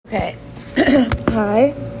Okay.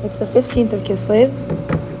 Hi, it's the 15th of Kislev.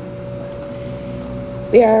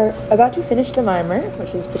 We are about to finish the Mimer,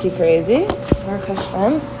 which is pretty crazy. Baruch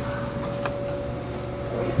Hashem.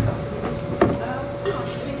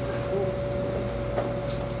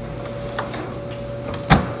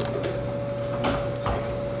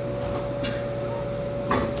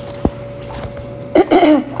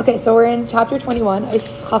 Okay, so we're in chapter 21,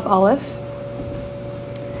 Is Chaf Aleph.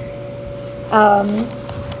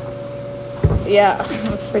 Yeah,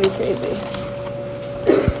 that's pretty crazy.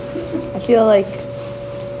 I feel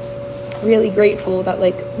really grateful that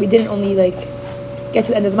we didn't only get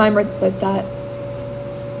to the end of the Mimer, but that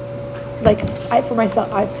for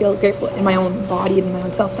myself, I feel grateful in my own body and in my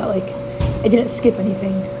own self that I didn't skip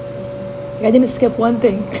anything. I didn't skip one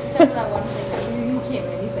thing. Except for that one thing that you came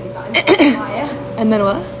in, you said you got into Maya. And then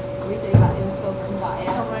what? You said you got into from Maya.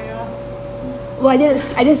 Oh my gosh.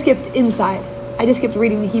 Well, I just skipped inside. I just skipped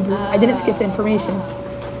reading the Hebrew. I didn't skip the information.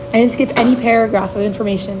 I didn't skip any paragraph of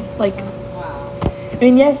information. Wow. I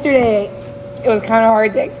mean, yesterday it was kind of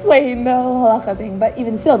hard to explain the whole halacha thing, but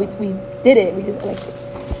even still, we did it. We just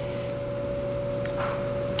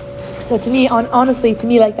So to me, honestly,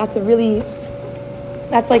 that's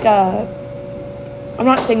I'm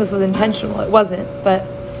not saying this was intentional. It wasn't, but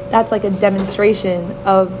that's a demonstration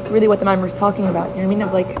of really what the Mamash is talking about. You know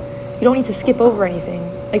what I mean? You don't need to skip over anything.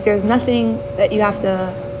 There's nothing that you have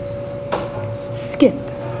to skip.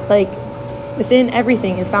 Within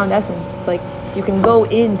everything is found essence. It's you can go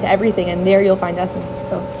into everything and there you'll find essence.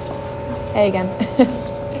 So, hey again.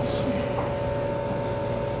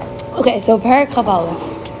 Okay, so Parak Chaf Aleph.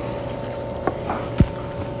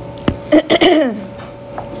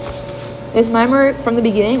 This Mimer, from the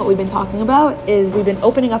beginning, what we've been talking about is we've been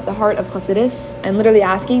opening up the heart of Chassidus and literally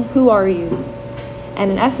asking, who are you? And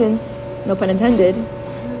in essence, no pun intended,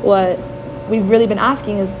 what we've really been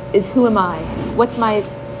asking is who am I?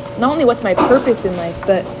 Not only what's my purpose in life,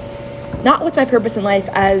 but not what's my purpose in life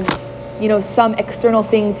as, some external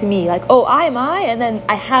thing to me. I am I, and then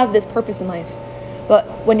I have this purpose in life. But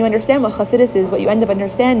when you understand what Chassidus is, what you end up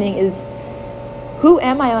understanding is, who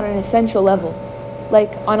am I on an essential level?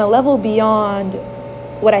 On a level beyond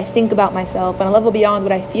what I think about myself, on a level beyond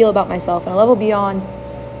what I feel about myself, on a level beyond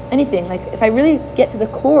anything. If I really get to the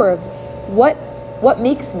core of what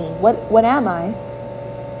makes me, what am I,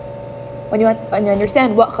 when you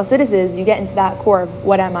understand what Chassidus is, you get into that core of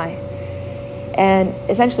what am I. And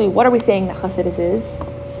essentially, what are we saying that Chassidus is?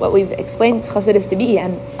 What we've explained Chassidus to be,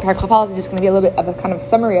 and Parak Chaf Aleph is just going to be a little bit of a kind of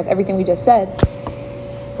summary of everything we just said.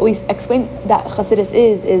 What we explained that Chassidus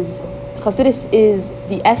is Chassidus is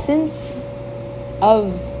the essence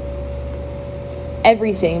of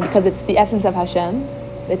everything, because it's the essence of Hashem.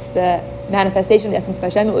 It's the manifestation of the essence of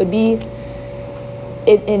Hashem. It would be,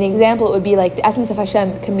 an example, it would be the essence of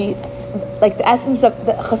Hashem can be, the essence of,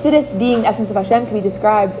 the Chassidus being the essence of Hashem can be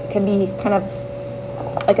described, can be kind of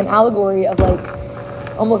an allegory of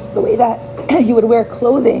almost the way that you would wear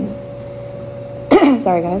clothing.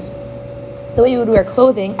 Sorry guys. The way you would wear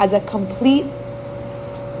clothing as a complete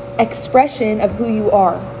expression of who you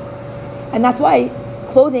are. And that's why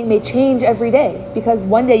clothing may change every day, because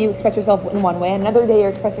one day you express yourself in one way, and another day you're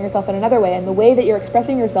expressing yourself in another way. And the way that you're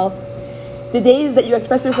expressing yourself, the days that you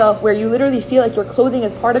express yourself where you literally feel your clothing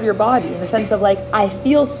is part of your body, in the sense of I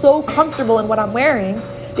feel so comfortable in what I'm wearing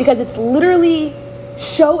because it's literally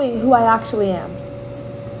showing who I actually am.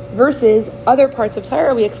 Versus other parts of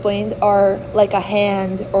Torah we explained are a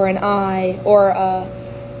hand or an eye or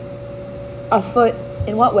a foot.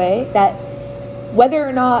 In what way? That whether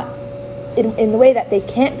or not in the way that they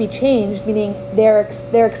can't be changed, meaning they're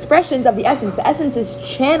expressions of the essence. The essence is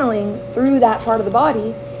channeling through that part of the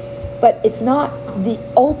body, but it's not the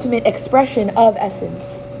ultimate expression of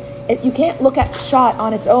essence. You can't look at Pshat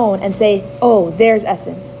on its own and say, oh, there's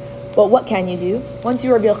essence. But what can you do? Once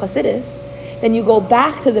you reveal Chassidus, then you go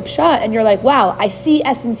back to the Pshat and you're wow, I see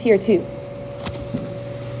essence here too.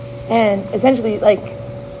 And essentially,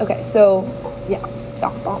 okay, so, yeah.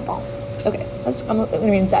 Okay, I'm going to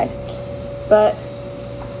be inside. But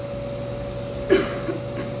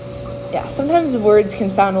yeah, sometimes words can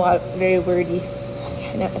sound very wordy.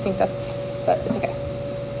 I think but it's okay.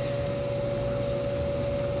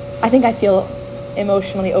 I think I feel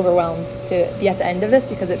emotionally overwhelmed to be at the end of this,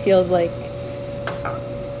 because it feels like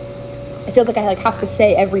I have to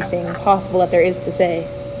say everything possible that there is to say,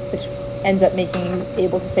 which ends up making you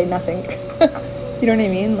able to say nothing. You know what I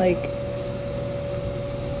mean?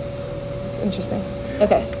 Interesting.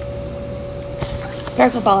 Okay.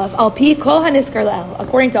 Parak Chaf Aleph. Al pi kol haniskar la'el.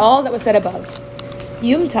 According to all that was said above.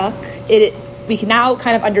 Yumtak. We can now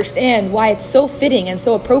kind of understand why it's so fitting and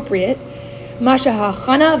so appropriate now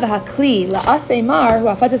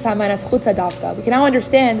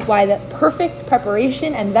understand why the perfect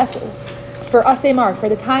preparation and vessel for asemar, for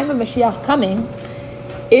the time of Mashiach coming,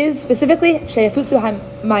 is specifically sheyafutzu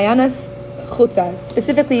hamayanas chutza,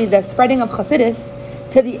 specifically the spreading of Chassidus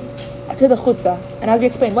to the chutza. And as we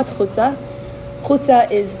explained, what's chutza?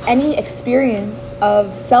 Chutza is any experience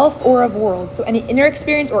of self or of world. So any inner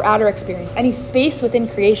experience or outer experience, any space within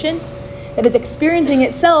creation that is experiencing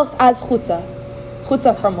itself as chutza.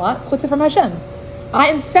 Chutza from what? Chutza from Hashem. I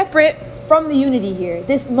am separate from the unity here.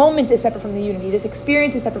 This moment is separate from the unity. This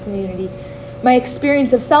experience is separate from the unity. My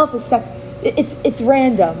experience of self is it's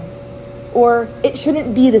random, or it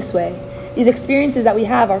shouldn't be this way. These experiences that we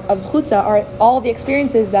have of chutza are all the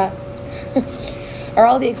experiences that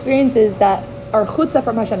are chutza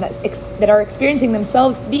from Hashem, that are experiencing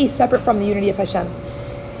themselves to be separate from the unity of Hashem.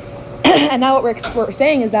 And now what we're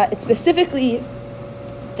saying is that it's specifically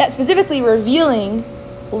revealing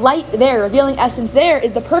light there, revealing essence there,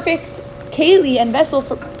 is the perfect keli and vessel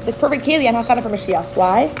for the perfect keli and hachana for Mashiach.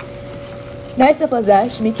 Why?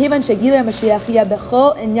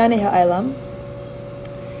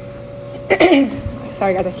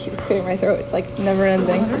 Sorry guys, I keep clearing my throat. It's like never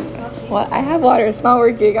ending. What? I have water. It's not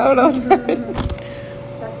working. I don't know what's happening. Is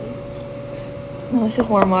that tea? No, it's just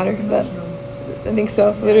warm water. But I think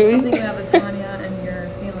so. Literally. Something about the Tanya and your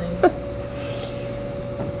feelings.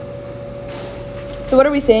 So what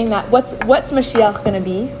are we saying? That what's Mashiach going to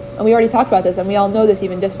be? And we already talked about this, and we all know this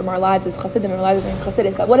even just from our lives as Chassidim and our lives as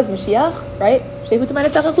Chassidus. That what is Mashiach, right?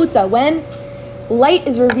 When light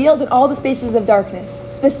is revealed in all the spaces of darkness,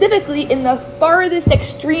 specifically in the farthest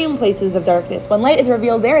extreme places of darkness. When light is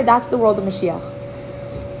revealed there, that's the world of Mashiach.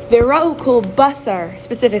 Vera'u kol basar,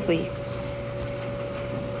 specifically.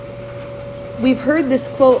 We've heard this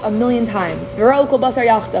quote a million times. Vera'u kol basar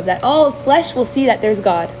yachtav, that all flesh will see that there's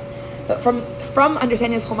God. But from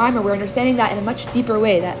understanding this Chomaimah, we're understanding that in a much deeper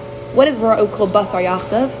way. That what is Vera'u kol basar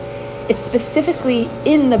yachtav? It's specifically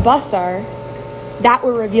in the basar that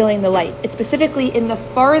we're revealing the light. It's specifically in the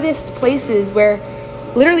farthest places where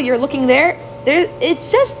literally you're looking there.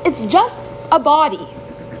 It's just a body.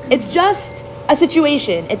 It's just a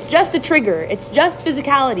situation. It's just a trigger. It's just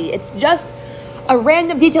physicality. It's just a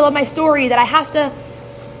random detail of my story that I have to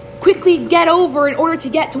quickly get over in order to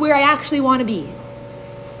get to where I actually want to be.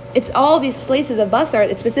 It's all these places of basar.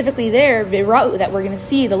 It's specifically there, vira'u, that we're going to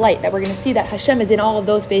see the light. That we're going to see that Hashem is in all of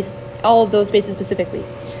those spaces specifically.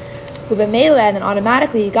 And then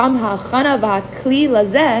automatically, gam ha'achana v'hakli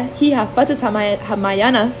lazeh hi hafatzas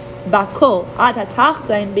hamayanas b'kol ad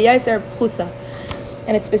hatachtain b'yaser chutza.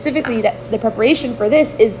 And it's specifically that the preparation for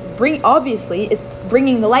this is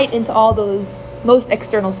bringing the light into all those most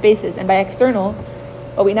external spaces. And by external,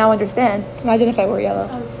 what we now understand. Imagine if I wore yellow.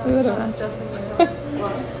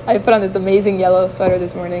 I put on this amazing yellow sweater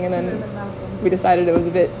this morning, and then we decided it was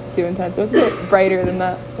a bit too intense. It was a bit brighter than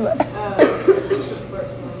that.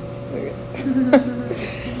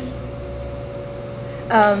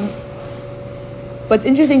 What's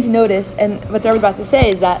interesting to notice, and what they're about to say,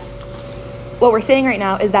 is that what we're saying right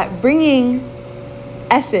now is that bringing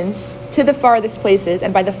essence to the farthest places,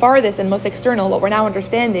 and by the farthest and most external, what we're now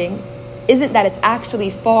understanding isn't that it's actually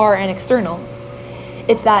far and external.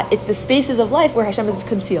 It's that it's the spaces of life where Hashem is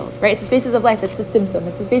concealed, right? It's the spaces of life that's the tzimtzum.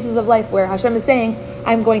 It's the spaces of life where Hashem is saying,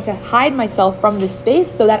 I'm going to hide myself from this space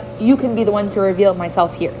so that you can be the one to reveal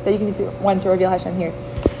myself here, that you can be the one to reveal Hashem here.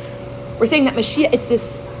 We're saying that Mashiach, it's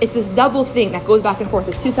this double thing that goes back and forth.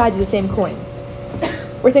 It's two sides of the same coin.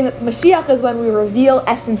 We're saying that Mashiach is when we reveal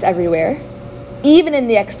essence everywhere, even in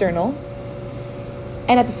the external.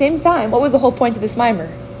 And at the same time, what was the whole point of this mimer?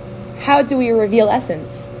 How do we reveal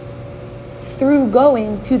essence? Through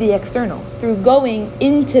going to the external, through going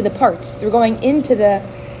into the parts, through going into the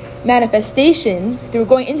manifestations, through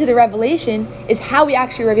going into the revelation, is how we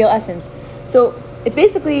actually reveal essence. So it's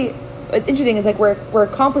basically, what's interesting is like we're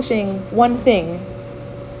accomplishing one thing,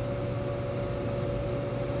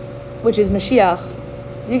 which is Mashiach.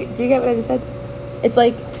 Do you get what I just said? It's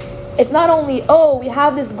like, it's not only, we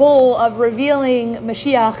have this goal of revealing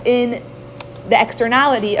Mashiach in the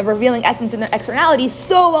externality, of revealing essence in the externality,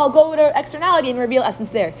 so I'll go to externality and reveal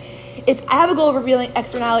essence there. It's, I have a goal of revealing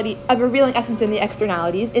essence in the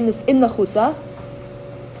externalities, in the chutza.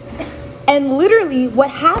 And literally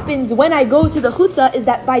what happens when I go to the chutza is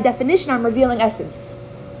that by definition I'm revealing essence.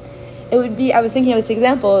 It would be, I was thinking of this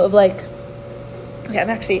example of like, let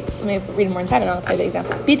me read more inside and I'll tell you the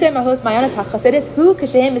example.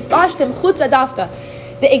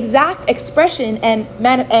 The exact expression and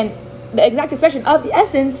the exact expression of the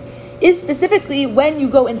essence is specifically when you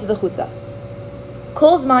go into the chutza.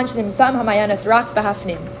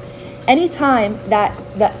 anytime that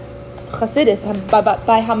Chassidus,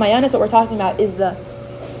 by Hamayanis, what we're talking about is the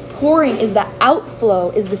pouring, is the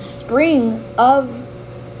outflow, is the spring of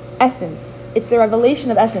essence. It's the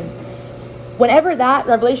revelation of essence. Whenever that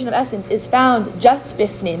revelation of essence is found just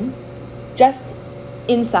bifnim, just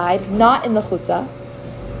inside, not in the chutzah,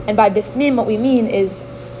 and by bifnim what we mean is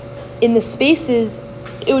in the spaces,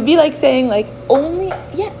 it would be like saying like only,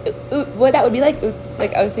 what that would be like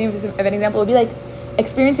I was thinking of an example, it would be like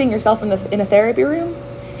experiencing yourself in a therapy room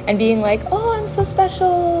and being like, oh, I'm so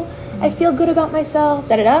special, I feel good about myself,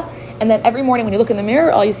 da-da-da. And then every morning when you look in the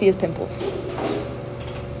mirror, all you see is pimples.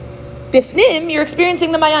 Bifnim, you're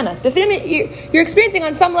experiencing the mayanas. Bifnim, you're experiencing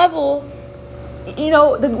on some level,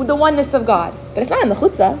 the oneness of God. But it's not in the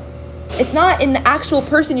chutzah. It's not in the actual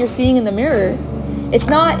person you're seeing in the mirror. It's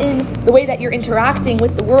not in the way that you're interacting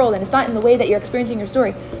with the world, and it's not in the way that you're experiencing your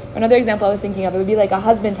story. Another example I was thinking of, it would be like a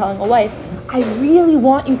husband telling a wife, I really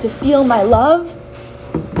want you to feel my love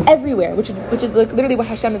everywhere, which is like literally what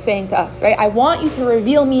Hashem is saying to us, right? I want you to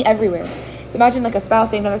reveal me everywhere. So imagine like a spouse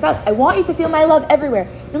saying to another spouse, I want you to feel my love everywhere.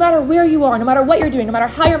 No matter where you are, no matter what you're doing, no matter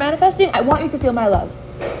how you're manifesting, I want you to feel my love.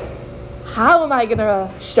 How am I going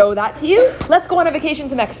to show that to you? Let's go on a vacation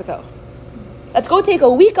to Mexico. Let's go take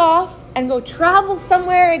a week off and go travel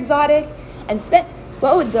somewhere exotic and spend...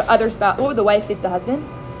 What would the wife say to the husband?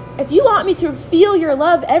 If you want me to feel your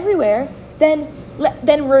love everywhere, then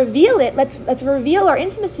reveal it. Let's reveal our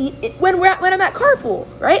intimacy when I'm at carpool,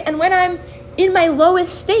 right? And when I'm in my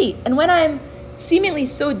lowest state, and when I'm seemingly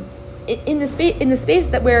so in the space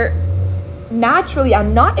that where naturally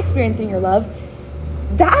I'm not experiencing your love.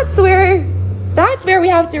 That's where we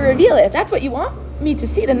have to reveal it. If that's what you want me to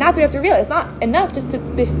see, then that's what we have to reveal it. It's not enough just to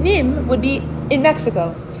bifnim would be in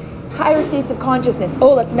Mexico. Higher states of consciousness.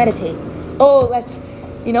 Oh, let's meditate. Oh, let's,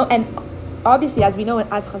 and obviously, as we know,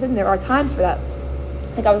 as Chassidim, there are times for that.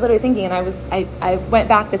 Like I was literally thinking, and I went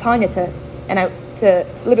back to Tanya to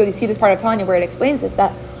literally see this part of Tanya where it explains this,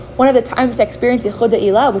 that one of the times to experience Yichud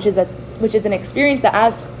Ilah, which is an experience that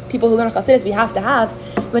as people who learn Chassidus we have to have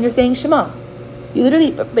when you're saying Shema. You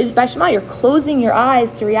literally, by Shema, you're closing your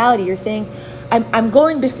eyes to reality. You're saying, I'm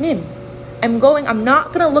going bifnim. I'm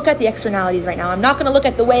not going to look at the externalities right now. I'm not going to look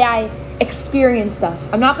at the way I experience stuff.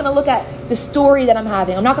 I'm not going to look at the story that I'm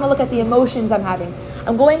having. I'm not going to look at the emotions I'm having.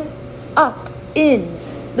 I'm going up, in.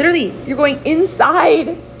 Literally, you're going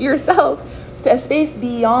inside yourself to a space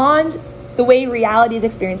beyond the way reality is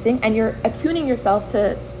experiencing, and you're attuning yourself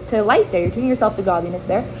to light there. You're tuning yourself to godliness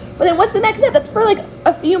there. But then what's the next step? That's for like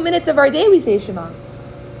a few minutes of our day we say Shema.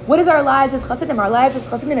 What is our lives as Chassidim? Our lives as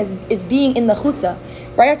Chassidim is being in the chutzah.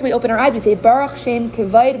 Right after we open our eyes, we say, Baruch Shem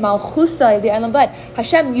Kevod Malchusa Li'olam Vad.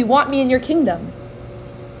 Hashem, you want me in your kingdom.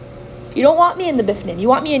 You don't want me in the bifnim. You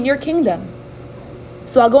want me in your kingdom.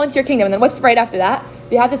 So I'll go into your kingdom. And then what's right after that?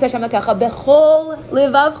 We have to say Hashem Lakacha Bechol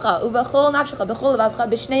Levavcha Uvechol Nafshecha Bechol Levavcha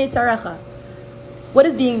B'Shnei Tzarecha. What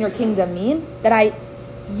does being in your kingdom mean? That I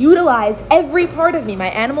utilize every part of me, my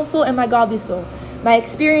animal soul and my godly soul, my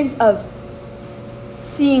experience of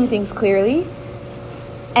seeing things clearly,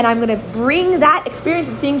 and I'm going to bring that experience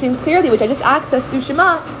of seeing things clearly, which I just accessed through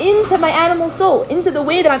Shema, into my animal soul, into the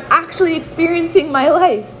way that I'm actually experiencing my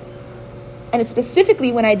life. And it's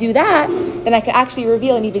specifically when I do that, then I can actually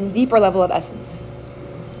reveal an even deeper level of essence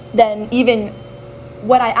than even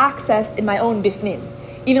what I accessed in my own bifnim,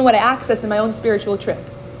 even what I accessed in my own spiritual trip.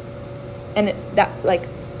 And that, like,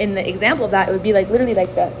 in the example of that, it would be like literally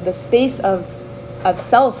like the space of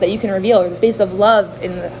self that you can reveal, or the space of love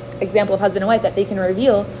in the example of husband and wife that they can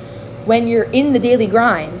reveal when you're in the daily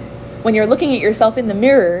grind, when you're looking at yourself in the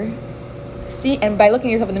mirror. And by looking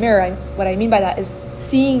at yourself in the mirror, what I mean by that is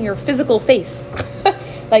seeing your physical face,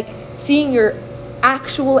 like seeing your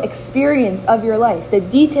actual experience of your life, the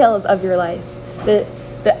details of your life, the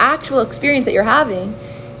actual experience that you're having.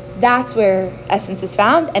 That's where essence is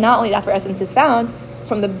found. And not only that's where essence is found,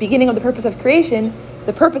 from the beginning of the purpose of creation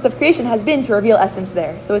has been to reveal essence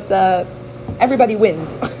there. So it's everybody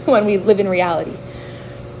wins when we live in reality.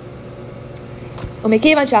 The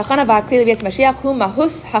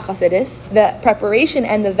preparation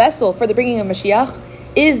and the vessel for the bringing of Mashiach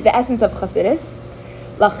is the essence of Chassidus.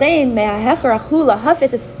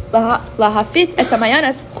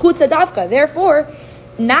 Therefore,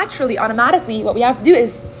 naturally, automatically, what we have to do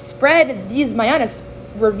is spread these mayanas,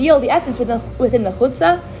 reveal the essence within the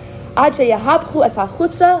chutzah,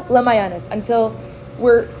 until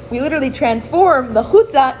we literally transform the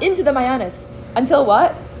chutzah into the mayanas. Until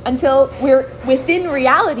what? Until we're within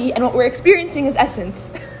reality, and what we're experiencing is essence.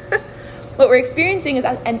 What we're experiencing is,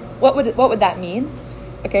 and what would that mean?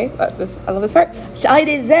 Okay, I love this part.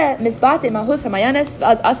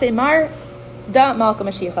 da malka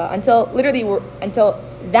mashiach, until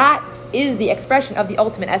that is the expression of the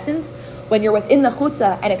ultimate essence. When you're within the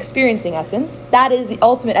chutza and experiencing essence, that is the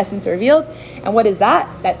ultimate essence revealed. And what is that?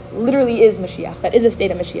 That literally is Mashiach. That is a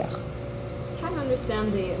state of Mashiach. I'm trying to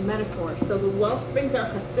understand the metaphor. So the well springs are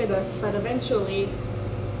Chassidus, but eventually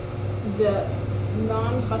the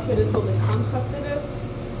non-Chassidus will become Chassidus.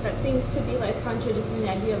 That seems to be like contradicting the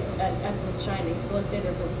idea of essence shining. So let's say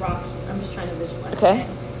there's a rock. I'm just trying to visualize. Okay.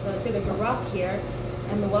 So let's say there's a rock here,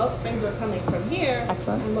 and the well springs are coming from here.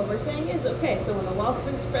 Excellent. And what we're saying is, okay, so when the well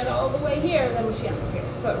springs spread all the way here, then Mashiach's here.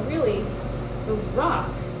 But really, the rock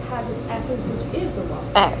has its essence, which is the well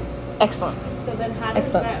springs. Excellent. So then how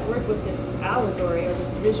does that work with this allegory or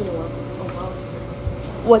this visual of a wellspring?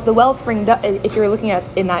 What the wellspring does, if you're looking at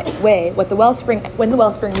it in that way, when the wellspring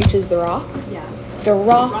reaches the rock, the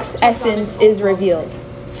rock's essence is revealed.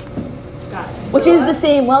 Got it. Which is the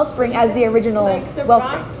same wellspring as the original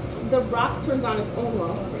wellspring. The rock turns on its own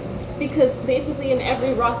well springs, because basically in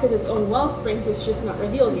every rock is its own well springs, it's just not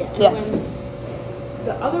revealed yet. And when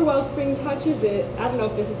the other wellspring touches it, I don't know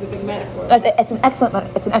if this is a good metaphor. It's an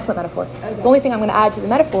excellent metaphor. Okay. The only thing I'm going to add to the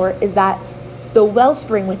metaphor is that the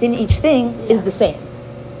wellspring within each thing is the same.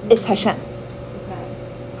 It's Hashem. Okay.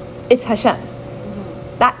 It's Hashem.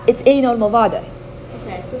 That it's Einod Malvadeh.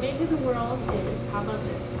 Okay, so maybe the world is, how about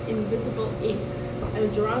this, invisible ink, a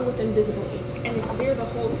drawing with invisible ink. And it's there the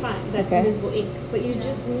whole time, that invisible ink. But you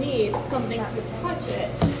just need something to touch it,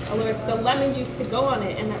 or the lemon juice to go on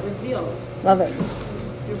it, and that reveals. Love it.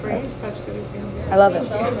 Your brain is such good example. I love it.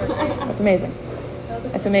 That's amazing.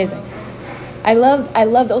 That's amazing. I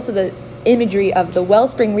loved also the imagery of the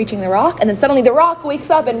wellspring reaching the rock, and then suddenly the rock wakes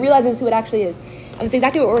up and realizes who it actually is. And that's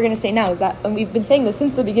exactly what we're going to say now, is that, and we've been saying this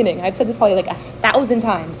since the beginning, I've said this probably like 1,000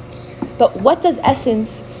 times, but what does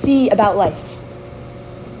essence see about life?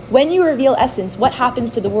 When you reveal essence, what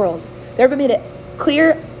happens to the world? The Rebbe made it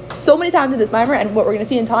clear so many times in this mimer, and what we're going to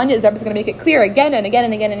see in Tanya is the Rebbe's going to make it clear again and again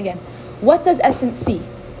and again and again. What does essence see?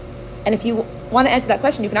 And if you want to answer that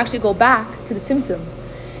question, you can actually go back to the Tzimtzum,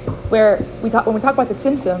 where when we talk about the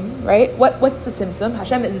Tzimtzum, right? What's the Tzimtzum?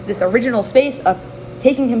 Hashem is this original space of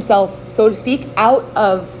taking himself, so to speak, out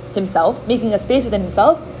of himself, making a space within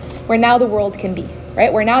himself, where now the world can be,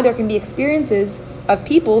 right? Where now there can be experiences of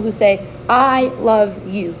people who say, I love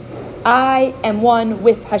you. I am one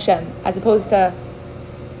with Hashem, as opposed to,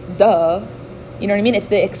 duh. You know what I mean? It's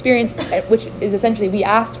the experience, which is essentially, we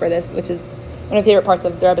asked for this, which is one of the favorite parts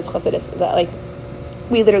of the Rebbe's Chassidus, that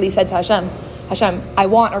we literally said to Hashem, I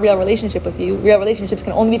want a real relationship with you. Real relationships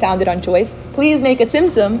can only be founded on choice. Please make a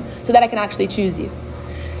tzimtzum so that I can actually choose you.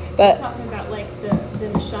 But you're talking about the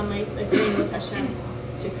neshamas agreeing with Hashem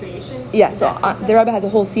to creation? Yeah, so the Rebbe has a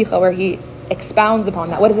whole sikha where he expounds upon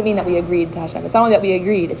that. What does it mean that we agreed to Hashem? It's not only that we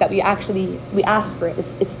agreed, it's that we asked for it.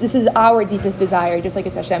 This is our deepest desire, just like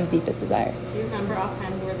it's Hashem's deepest desire. Do you remember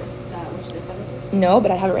offhand where which sikha this is? No,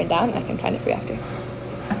 but I have it written down and I can find it for you after.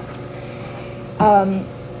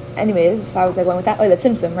 Anyways, if I was going with that, the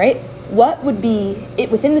Tzimtzum, right? What would be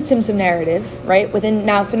it within the Tzimtzum narrative, right?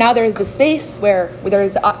 So now there is the space where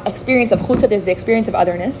there's the experience of chutah, there's the experience of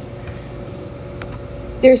otherness.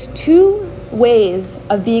 There's two ways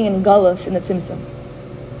of being in galus in the Tzimtzum.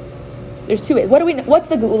 There's two ways. What's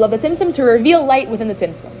the geula of the Tzimtzum? To reveal light within the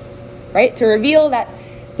Tzimtzum, right? To reveal that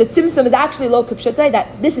the Tzimtzum is actually lo kipshutai,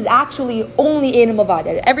 that this is actually only Ein Mavad,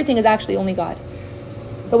 everything is actually only God.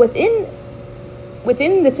 But within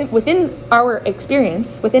our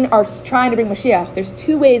experience, within our trying to bring Mashiach, there's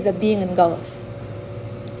two ways of being in galus.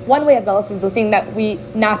 One way of galus is the thing that we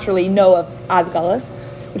naturally know of as galus,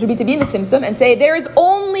 which would be to be in the Tzimtzum and say, there is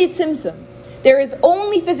only Tzimtzum. There is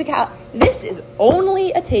only physical. This is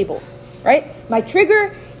only a table, right? My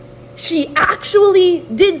trigger, she actually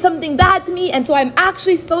did something bad to me, and so I'm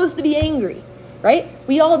actually supposed to be angry, right?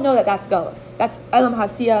 We all know that that's galus. That's Elam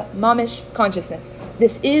Hasiya, Mamash, consciousness.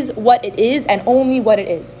 This is what it is and only what it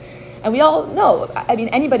is. And we all know,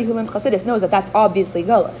 anybody who learns Chassidus knows that that's obviously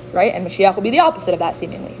galus, right? And Mashiach will be the opposite of that,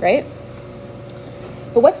 seemingly, right?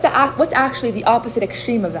 But what's actually the opposite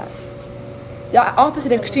extreme of that? The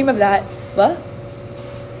opposite extreme of that, what?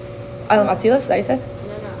 Alam Atzilas, is that you said?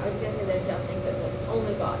 No, I was just going to say that Jeff thinks that it's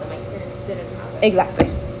only God, that my experience didn't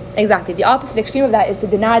happen. Exactly. The opposite extreme of that is to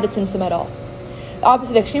deny the Tzimtzum at all. The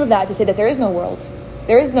opposite extreme of that is to say that there is no world.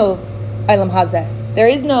 There is no Alam Hazeh. There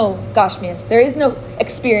is no Gashmias. There is no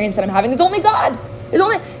experience that I'm having. There's only God.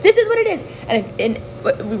 This is what it is. And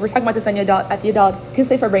we were talking about this at the Yadal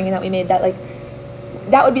Kislev for bringing that we made, that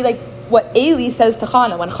that would be like what Eli says to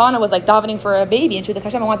Chana when Chana was davening for a baby and she was like,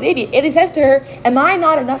 Hashem, I want the baby. Eli says to her, am I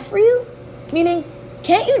not enough for you? Meaning,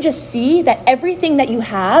 can't you just see that everything that you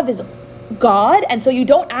have is God, and so you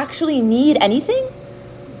don't actually need anything?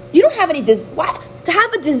 You don't have any to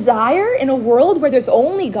have a desire in a world where there's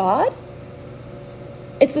only God?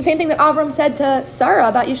 It's the same thing that Avram said to Sarah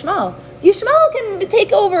about Yishmael. Yishmael can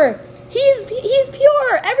take over. He's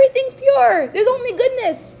pure. Everything's pure. There's only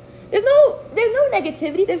goodness. There's no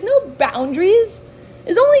negativity. There's no boundaries.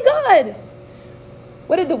 There's only God.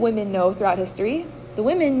 What did the women know throughout history? The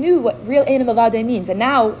women knew what real Ein Mavadeh means. And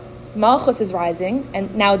now Malchus is rising,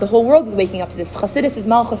 and now the whole world is waking up to this. Chassidus is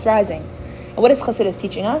Malchus rising. And what is Chassidus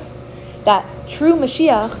teaching us? That true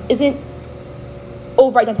Mashiach isn't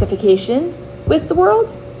over-identification with the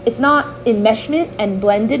world. It's not enmeshment and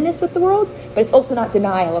blendedness with the world, but it's also not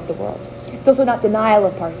denial of the world. It's also not denial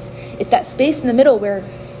of parts. It's that space in the middle where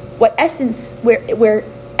essence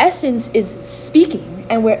is speaking,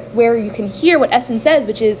 and where you can hear what essence says,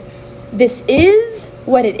 which is, this is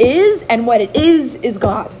what it is, and what it is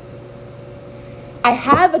God. I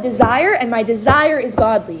have a desire, and my desire is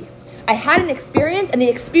godly. I had an experience, and the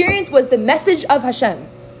experience was the message of Hashem.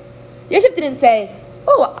 Yosef didn't say,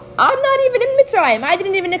 oh, I'm not even in Mitzrayim. I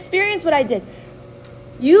didn't even experience what I did.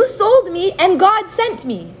 You sold me, and God sent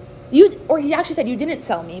me. Or he actually said, you didn't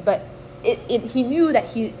sell me, but he knew that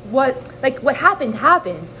what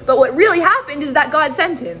happened, but what really happened is that God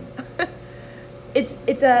sent him.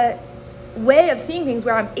 It's a way of seeing things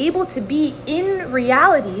where I'm able to be in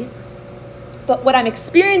reality, but what I'm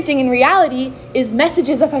experiencing in reality is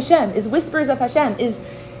messages of Hashem, is whispers of Hashem, is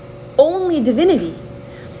only divinity.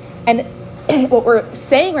 And what we're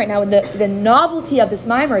saying right now, the novelty of this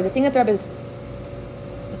mimer, the thing that the Rebbe is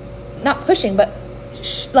not pushing, but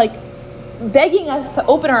begging us to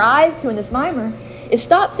open our eyes to in this mimer, is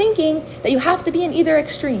stop thinking that you have to be in either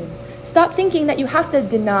extreme. Stop thinking that you have to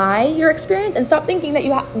deny your experience, and stop thinking that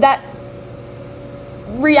that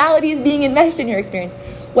reality is being enmeshed in your experience.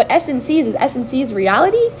 What essence sees is essence sees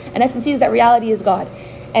reality, and essence sees that reality is God.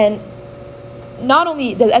 And not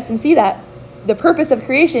only does essence see that, the purpose of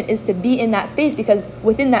creation is to be in that space, because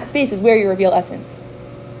within that space is where you reveal essence.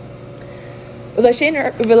 That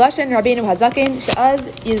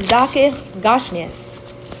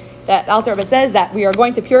Alter Rebbe says that we are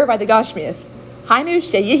going to purify the Gashmias. Literally,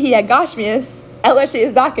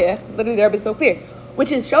 the Rebbe is so clear,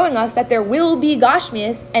 which is showing us that there will be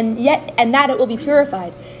Gashmias, and that it will be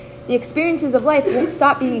purified. The experiences of life won't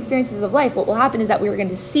stop being experiences of life. What will happen is that we are going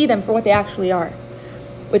to see them for what they actually are,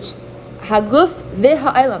 which Haguf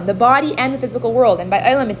v'ha'olam, the body and the physical world. And by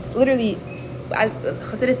olam, it's literally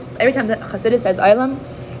Chassidus. Every time that Chassidus says olam,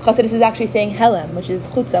 Chassidus is actually saying helem, which is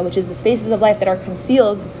chutza, which is the spaces of life that are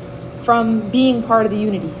concealed from being part of the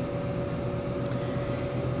unity.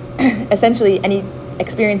 Essentially, any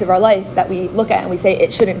experience of our life that we look at and we say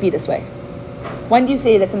it shouldn't be this way. When do you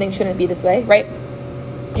say that something shouldn't be this way? Right?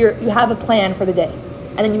 You have a plan for the day,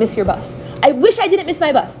 and then you miss your bus. I wish I didn't miss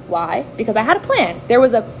my bus. Why? Because I had a plan. There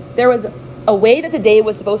was a way that the day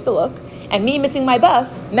was supposed to look, and me missing my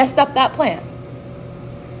bus messed up that plan.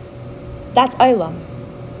 That's Ilam.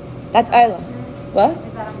 That's Ilam. What?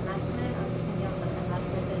 Is that a enmeshment? I'm just thinking of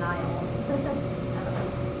enmeshment denial.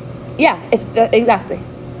 Yeah,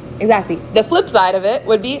 exactly. The flip side of it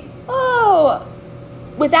would be,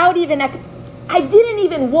 without even, I didn't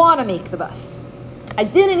even want to make the bus. I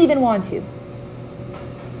didn't even want to.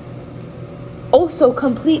 Also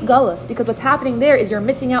complete gullus, because what's happening there is you're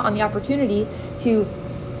missing out on the opportunity to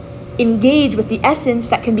engage with the essence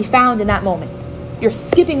that can be found in that moment. You're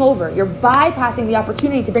skipping over, you're bypassing the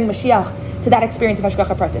opportunity to bring Mashiach to that experience of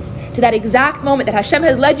Hashgacha Pratis, to that exact moment that Hashem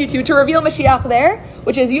has led you to reveal Mashiach there,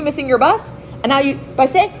 which is you missing your bus. And now by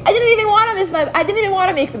saying, I didn't even want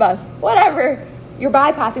to make the bus, whatever, you're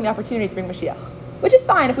bypassing the opportunity to bring Mashiach, which is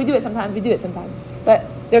fine. If we do it sometimes, we do it sometimes. But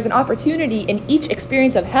there's an opportunity in each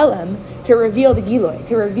experience of Helem to reveal the Giloy,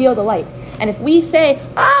 to reveal the light. And if we say,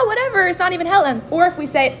 whatever, it's not even Helem, or if we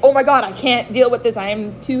say, oh my God, I can't deal with this,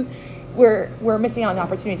 we're missing out on the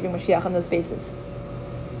opportunity to bring Mashiach in those spaces.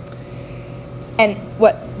 And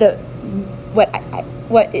what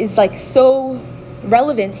is like so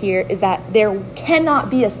relevant here is that there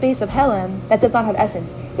cannot be a space of Helem that does not have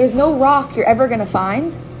essence. There's no rock you're ever going to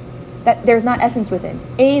find that there's not essence within.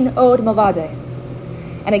 Ein od malvade.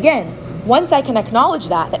 And again, once I can acknowledge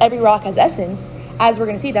that every rock has essence, as we're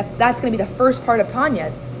going to see, that's going to be the first part of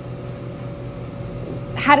Tanya.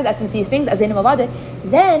 How does essence see things as ein malvade?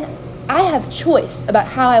 Then I have choice about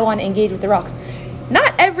how I want to engage with the rocks.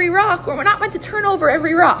 Not every rock, or we're not meant to turn over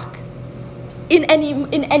every rock in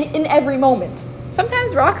every moment.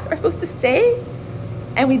 Sometimes rocks are supposed to stay,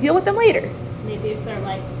 and we deal with them later. Maybe if they're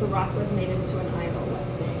like the rock was made into an idol,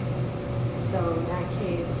 let's say. So in that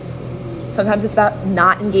case, sometimes it's about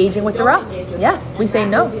not engaging with the rock. We say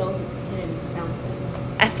no. Reveals its hidden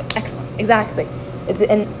Excellent. Exactly.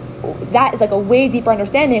 And that is like a way deeper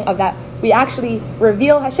understanding of that. We actually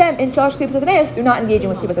reveal Hashem in Shalosh Klipos HaTameis through not engaging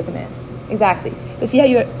with Klipos HaTameis. Exactly. But see how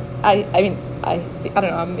you, I don't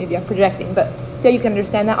know, maybe I'm projecting, but see how you can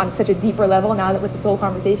understand that on such a deeper level now that with this whole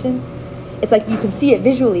conversation? It's like you can see it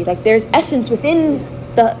visually. Like there's essence within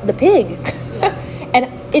the pig. And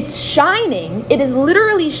it's shining. It is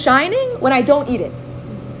literally shining when I don't eat it.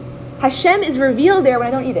 Hashem is revealed there when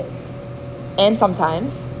I don't eat it. And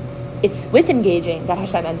sometimes it's with engaging that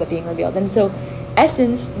Hashem ends up being revealed. And so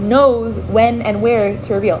essence knows when and where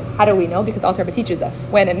to reveal. How do we know? Because Alter Rebbe teaches us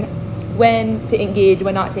when to engage,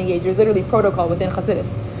 when not to engage. There's literally protocol within Chassidus.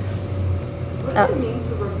 What does it mean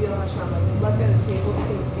to reveal Hashem? Like, let's say the table's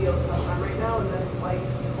concealed Hashem right now, and then it's like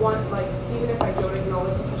even if I don't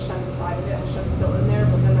acknowledge the Hashem inside of it, Hashem's still in there,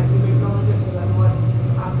 but then I do acknowledge it, so then what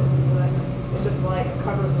happens? So then it's just like a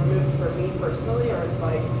cover's removed for me personally, or it's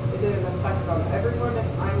like, is it an effect on everyone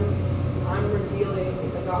if I'm revealing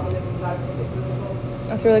the godliness inside of something physical?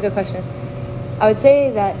 That's a really good question. I would say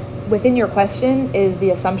that within your question is the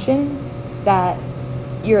assumption that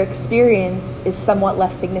your experience is somewhat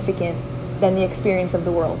less significant than the experience of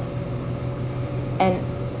the world. And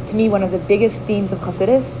to me, one of the biggest themes of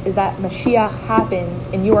Chassidus is that Mashiach happens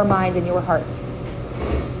in your mind and your heart.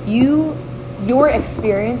 Your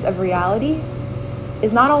experience of reality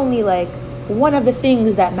is not only like one of the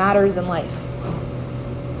things that matters in life.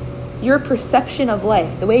 Your perception of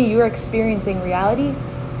life, the way you're experiencing reality,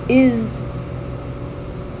 is,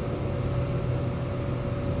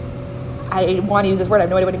 I want to use this word, I have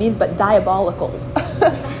no idea what it means, but diabolical.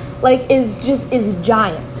 is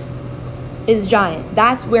giant. Is giant.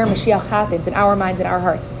 That's where Mashiach happens, in our minds and our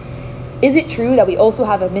hearts. Is it true that we also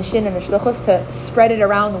have a mission and a shluchus to spread it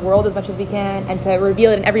around the world as much as we can and to reveal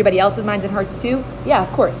it in everybody else's minds and hearts too? Yeah,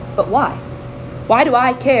 of course. But why? Why do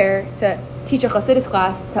I care to teach a Chassidus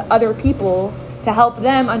class to other people to help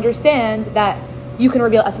them understand that you can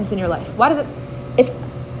reveal essence in your life? Why does it... If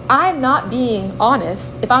I'm not being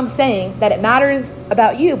honest, if I'm saying that it matters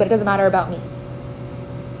about you, but it doesn't matter about me.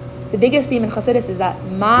 The biggest theme in Chassidus is that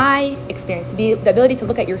my experience, the ability to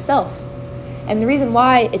look at yourself. And the reason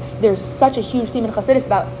why there's such a huge theme in Chassidus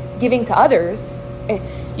about giving to others,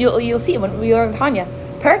 you'll see when we learn Tanya,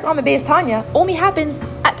 Perek Lamed Beis Tanya only happens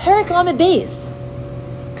at Perek Lamed Beis.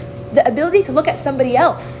 The ability to look at somebody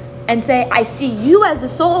else and say, I see you as a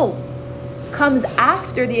soul, comes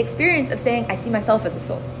after the experience of saying, I see myself as a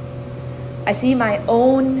soul. I see my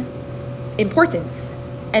own importance.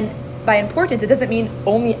 And by importance, it doesn't mean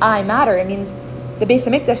only I matter. It means the Beis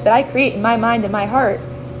HaMikdash that I create in my mind and my heart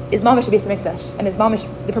is Mamash the Beis HaMikdash, and is Mamash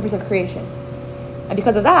the purpose of creation. And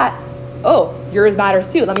because of that, yours matters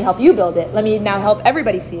too. Let me help you build it. Let me now help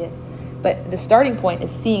everybody see it. But the starting point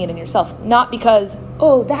is seeing it in yourself. Not because,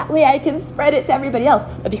 that way I can spread it to everybody else,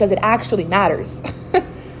 but because it actually matters.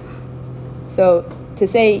 So to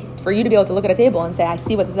say, for you to be able to look at a table and say, I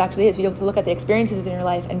see what this actually is, to be able to look at the experiences in your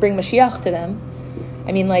life and bring Mashiach to them,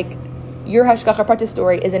 I mean, like, your Hashgacha Pratis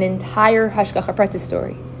story is an entire Hashgacha Pratis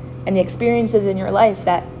story. And the experiences in your life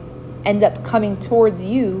that end up coming towards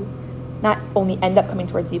you, not only end up coming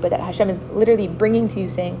towards you, but that Hashem is literally bringing to you,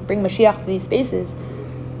 saying, bring Mashiach to these spaces,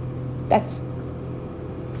 that's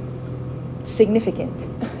significant.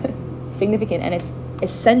 Significant, and it's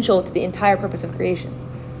essential to the entire purpose of creation.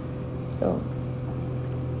 So,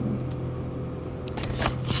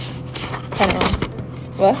 kind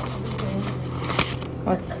of, what?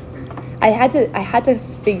 I had to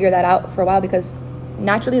figure that out for a while, because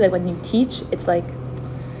naturally, like, when you teach, it's like,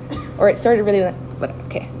 or it started really, but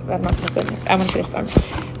okay, I'm not going to I want to finish the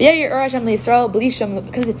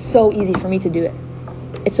because it's so easy for me to do it.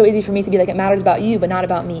 It's so easy for me to be like, it matters about you, but not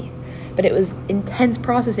about me. But it was intense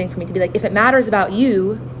processing for me to be like, if it matters about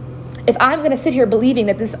you, if I'm going to sit here believing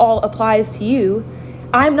that this all applies to you,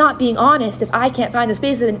 I'm not being honest if I can't find the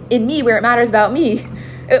space in me where it matters about me.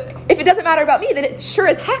 If it doesn't matter about me, then it sure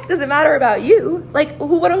as heck doesn't matter about you. Like,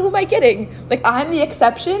 who am I kidding? Like, I'm the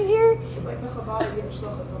exception here? It's like the Chabad and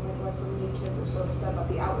Shluchas, so why so many kids are so upset about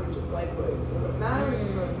the outreach. It's like, wait, so it matters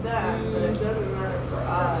for them, but it doesn't matter for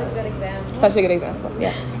us. Such a good example. Such a good example,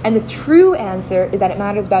 yeah. And the true answer is that it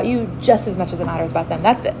matters about you just as much as it matters about them.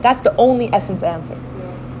 That's the only essence answer.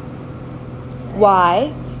 Yeah.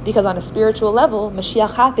 Why? Because on a spiritual level,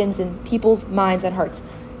 Mashiach happens in people's minds and hearts.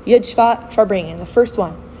 Yud Shvat Farbringen, the first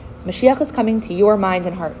one. Mashiach is coming to your mind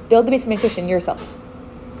and heart. Build the Beis HaMikdash in yourself.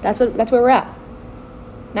 That's where we're at.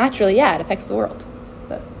 Naturally, yeah, it affects the world.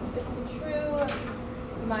 But it's a true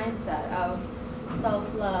mindset of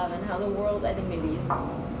self-love and how the world, I think, maybe is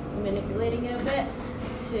manipulating it a bit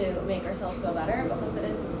to make ourselves feel better, but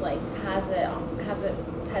Chassidus is like has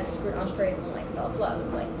its head screwed on straight on like self-love.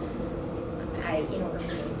 It's like in order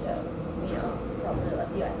for me to, properly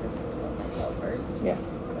love you, I first have to love myself first. Yeah.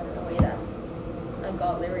 But in a way that's a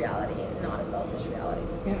godly reality, not a selfish reality.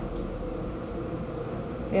 Yeah.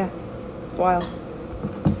 Yeah. It's wild.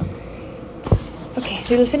 Okay,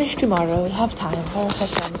 so we'll finish tomorrow. We'll have time. Baruch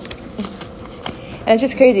Hashem. And it's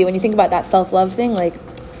just crazy when you think about that self-love thing. Like,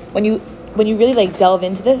 when you really like delve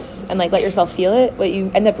into this and like let yourself feel it, what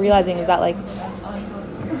you end up realizing is that like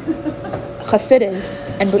Chassidus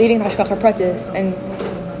and believing in Hashgacha Pratis and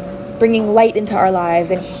bringing light into our lives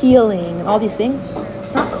and healing and all these things,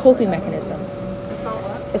 it's not coping mechanisms.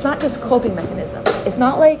 It's not just coping mechanisms. It's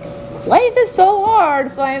not like life is so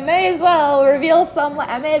hard, so I may as well I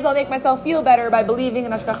may as well make myself feel better by believing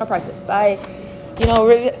in Hashgacha Pratis.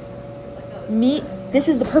 This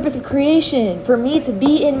is the purpose of creation, for me to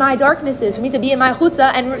be in my darknesses, for me to be in my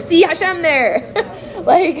chutzah and see Hashem there.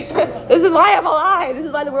 Like, this is why I'm alive. This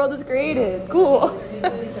is why the world is created. Cool.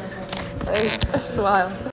 It's wild.